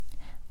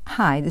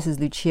Hi, this is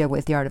Lucia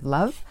with The Art of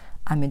Love.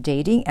 I'm a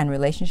dating and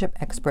relationship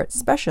expert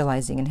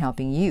specializing in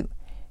helping you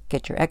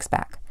get your ex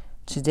back.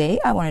 Today,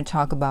 I want to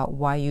talk about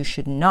why you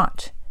should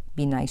not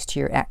be nice to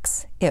your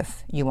ex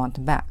if you want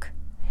them back.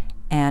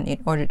 And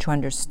in order to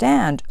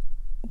understand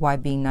why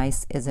being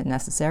nice isn't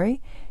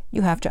necessary,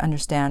 you have to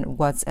understand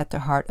what's at the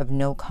heart of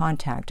no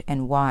contact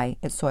and why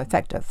it's so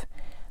effective.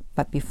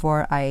 But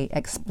before I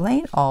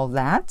explain all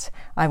that,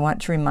 I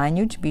want to remind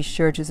you to be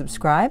sure to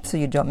subscribe so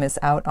you don't miss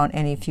out on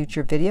any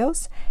future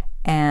videos.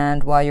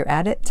 And while you're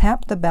at it,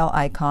 tap the bell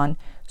icon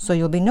so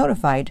you'll be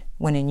notified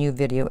when a new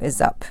video is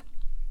up.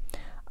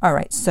 All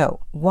right,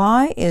 so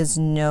why is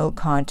no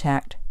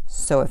contact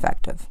so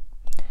effective?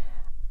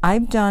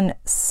 I've done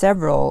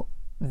several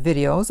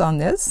videos on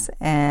this,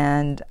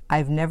 and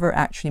I've never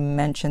actually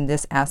mentioned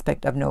this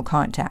aspect of no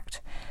contact.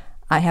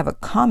 I have a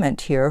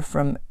comment here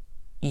from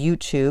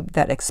YouTube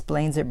that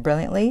explains it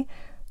brilliantly,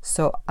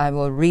 so I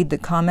will read the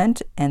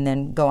comment and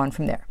then go on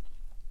from there.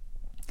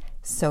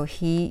 So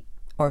he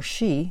or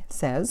she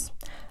says,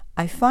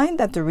 I find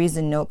that the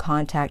reason no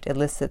contact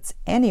elicits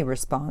any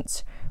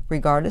response,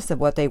 regardless of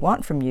what they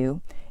want from you,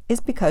 is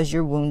because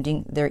you're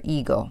wounding their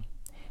ego.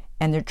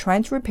 And they're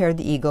trying to repair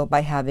the ego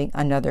by having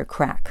another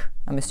crack.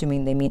 I'm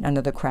assuming they mean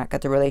another crack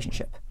at the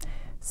relationship.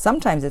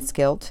 Sometimes it's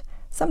guilt.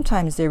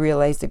 Sometimes they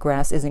realize the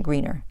grass isn't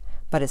greener.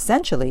 But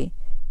essentially,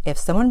 if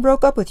someone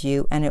broke up with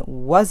you and it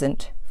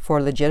wasn't for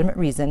a legitimate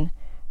reason,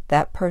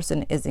 that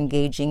person is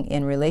engaging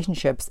in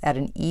relationships at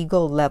an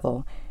ego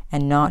level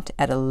and not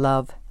at a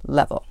love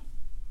level.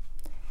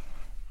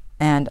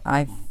 And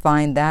I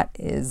find that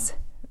is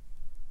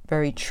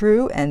very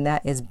true, and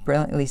that is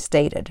brilliantly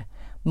stated.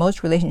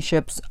 Most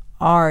relationships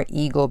are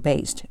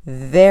ego-based.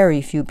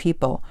 Very few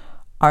people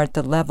are at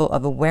the level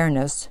of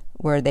awareness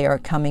where they are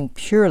coming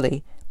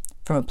purely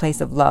from a place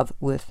of love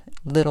with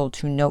little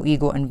to no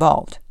ego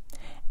involved.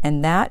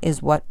 And that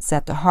is what's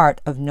at the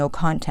heart of no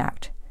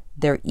contact,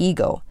 their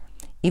ego.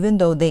 Even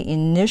though they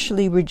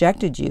initially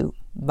rejected you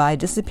by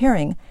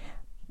disappearing,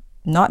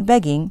 not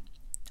begging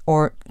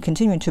or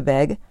continuing to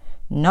beg,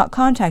 not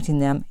contacting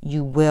them,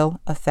 you will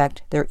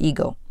affect their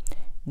ego.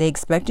 They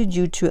expected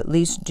you to at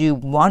least do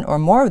one or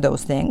more of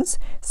those things,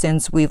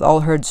 since we've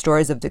all heard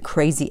stories of the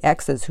crazy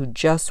exes who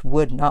just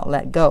would not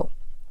let go.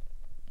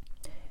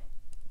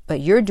 But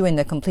you're doing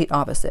the complete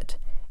opposite,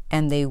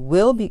 and they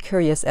will be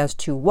curious as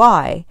to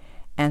why,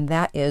 and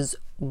that is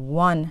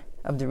one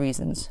of the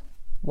reasons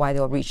why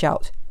they'll reach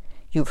out.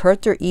 You've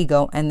hurt their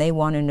ego, and they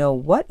want to know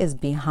what is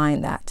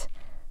behind that.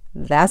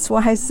 That's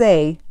why I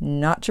say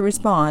not to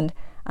respond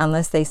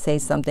unless they say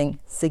something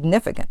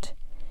significant,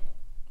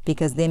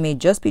 because they may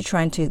just be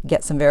trying to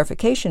get some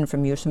verification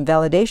from you, some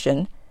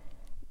validation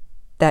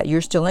that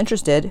you're still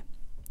interested.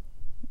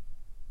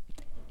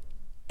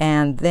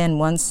 And then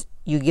once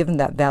you give them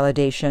that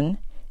validation,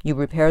 you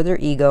repair their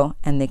ego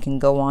and they can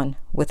go on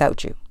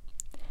without you.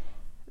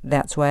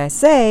 That's why I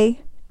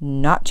say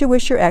not to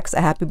wish your ex a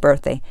happy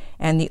birthday.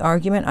 And the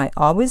argument I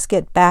always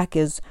get back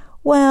is,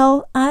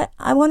 well,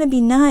 I want to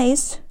be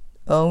nice.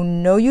 Oh,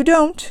 no, you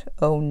don't.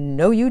 Oh,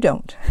 no, you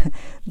don't.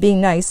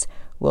 Being nice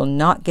will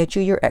not get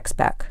you your ex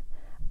back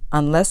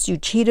unless you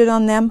cheated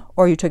on them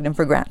or you took them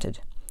for granted.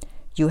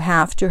 You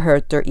have to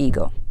hurt their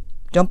ego.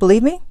 Don't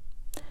believe me?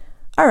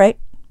 All right.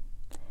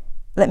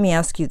 Let me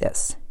ask you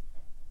this.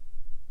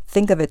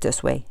 Think of it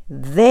this way.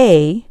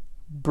 They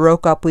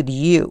broke up with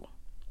you.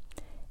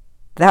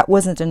 That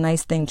wasn't a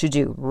nice thing to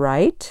do,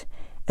 right?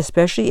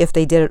 Especially if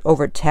they did it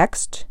over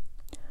text,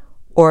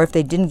 or if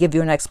they didn't give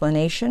you an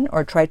explanation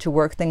or try to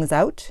work things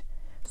out.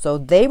 So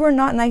they were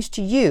not nice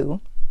to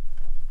you,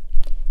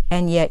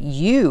 and yet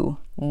you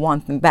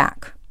want them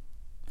back.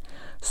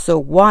 So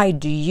why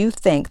do you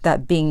think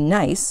that being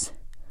nice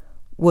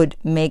would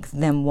make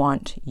them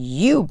want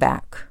you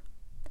back?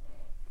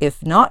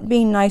 If not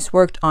being nice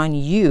worked on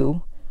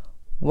you,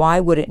 why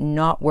would it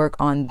not work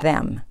on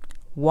them?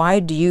 Why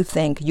do you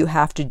think you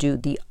have to do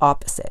the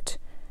opposite?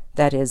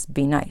 That is,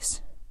 be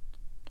nice.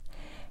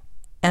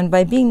 And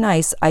by being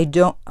nice,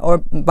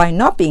 by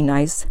not being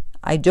nice,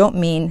 I don't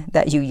mean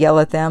that you yell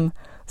at them,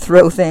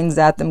 throw things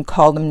at them,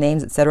 call them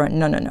names, etc.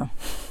 No.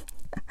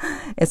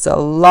 It's a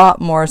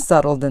lot more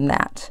subtle than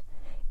that.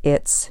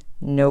 It's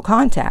no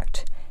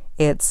contact.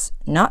 It's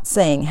not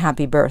saying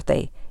happy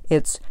birthday.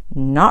 It's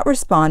not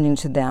responding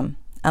to them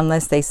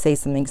unless they say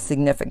something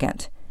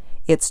significant.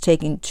 It's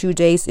taking 2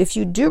 days if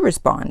you do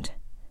respond.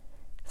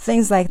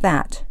 Things like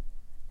that.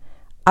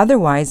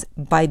 Otherwise,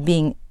 by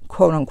being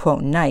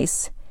quote-unquote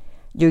nice,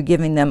 you're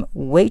giving them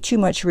way too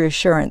much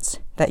reassurance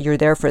that you're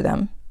there for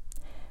them,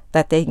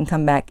 that they can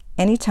come back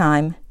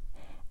anytime,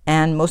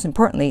 and most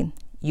importantly,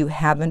 you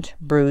haven't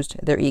bruised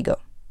their ego.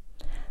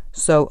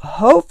 So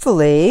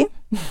hopefully,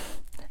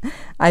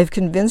 I've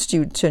convinced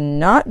you to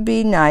not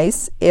be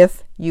nice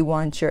if you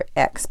want your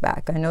ex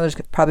back. I know there's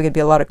probably going to be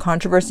a lot of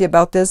controversy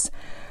about this,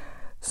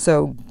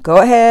 so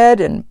go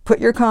ahead and put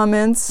your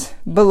comments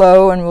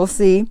below and we'll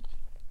see.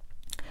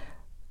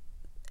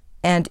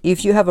 And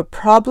if you have a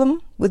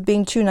problem with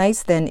being too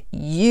nice, then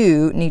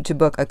you need to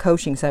book a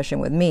coaching session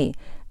with me,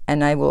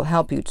 and I will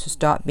help you to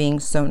stop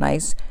being so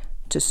nice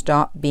to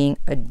stop being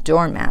a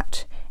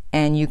doormat.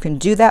 And you can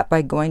do that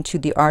by going to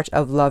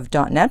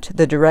theartoflove.net.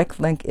 The direct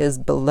link is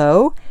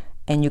below,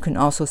 and you can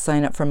also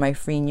sign up for my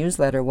free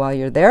newsletter while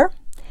you're there.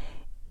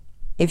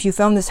 If you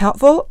found this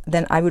helpful,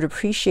 then I would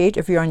appreciate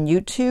if you're on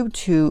YouTube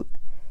to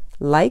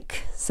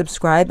like,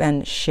 subscribe,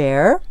 and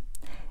share.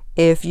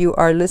 If you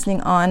are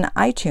listening on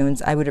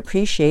iTunes, I would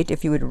appreciate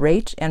if you would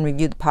rate and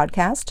review the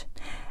podcast.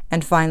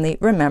 And finally,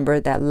 remember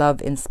that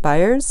love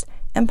inspires,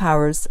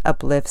 empowers,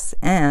 uplifts,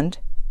 and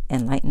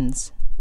enlightens.